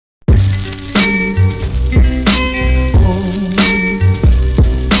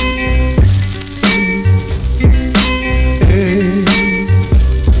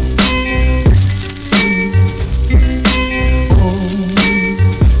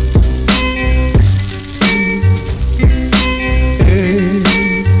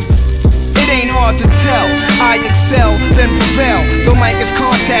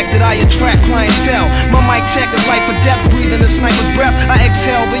that I attract clientele. My mic check is life or death, breathing a sniper's breath. I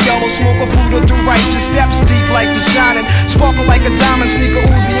exhale the yellow smoke of Buddha through righteous steps, deep like the shining, sparkle like a diamond, sneaker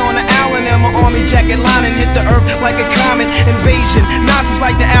Uzi on the Allen, and my army jacket lining hit the earth like a comet invasion. Nazis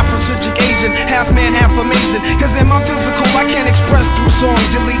like the Afro-Centric Asian, half man, half amazing. Cause in my physical I can't express through song.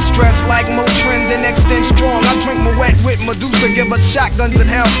 Delete stress like Motrin, then extend strong. I drink my wet with Medusa, give us shotguns in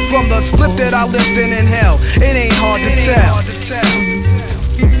hell. From the split that I lived in hell, it ain't hard to tell.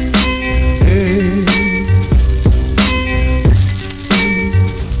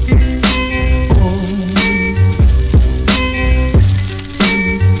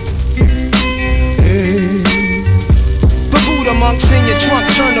 Monks in your trunk,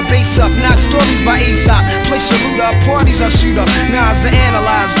 turn the bass up. Not stories by Aesop. Place your loot up, parties I shoot up. Nas to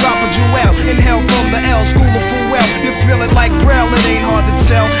analyze, drop a jewel. Inhale from the L, school of full well. You feel it like Braille, it ain't hard to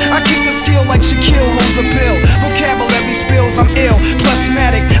tell. I kick a skill like Shaquille holds a pill. Vocabulary spills, I'm ill.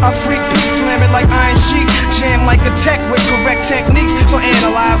 Plasmatic, I freak beat, slam it like Iron Sheik. Jam like a tech with correct techniques. So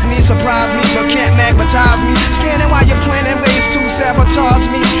analyze me, surprise me, but can't magnetize me. Scanning while you're planning ways to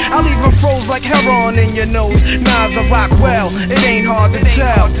sabotage me. I leave them froze like heroin in your nose. Nas I rock well. It ain't hard to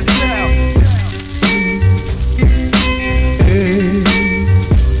tell.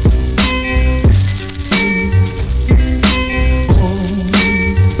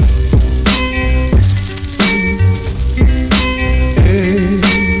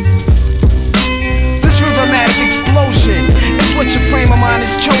 This rhythmatic explosion is what your frame of mind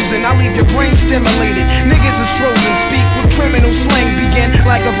is chosen. I leave your brain stimulated. Niggas is frozen. Speak with criminal slang. Begin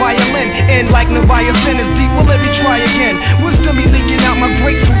like a violin. End like Leviathan is deep. Well, let me try again. Wisdom be leaking out my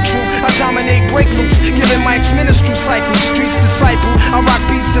grapefruit true. I dominate break loops, giving Mike's ministry cycle. Streets disciple, I rock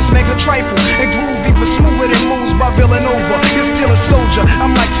beats that's mega trifle and groovy, but smoother than moves by Villanova. You're still a soldier,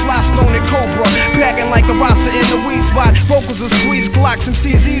 I'm like Sly Stone and Cobra, packing like a Rasta in the weed spot. Vocals are squeeze, Glocks, some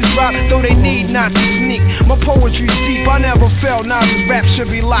CZs drop, though they need not to sneak. My poetry's deep, I never fell. Nas's rap should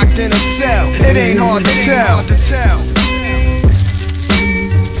be locked in a cell. It ain't hard to tell.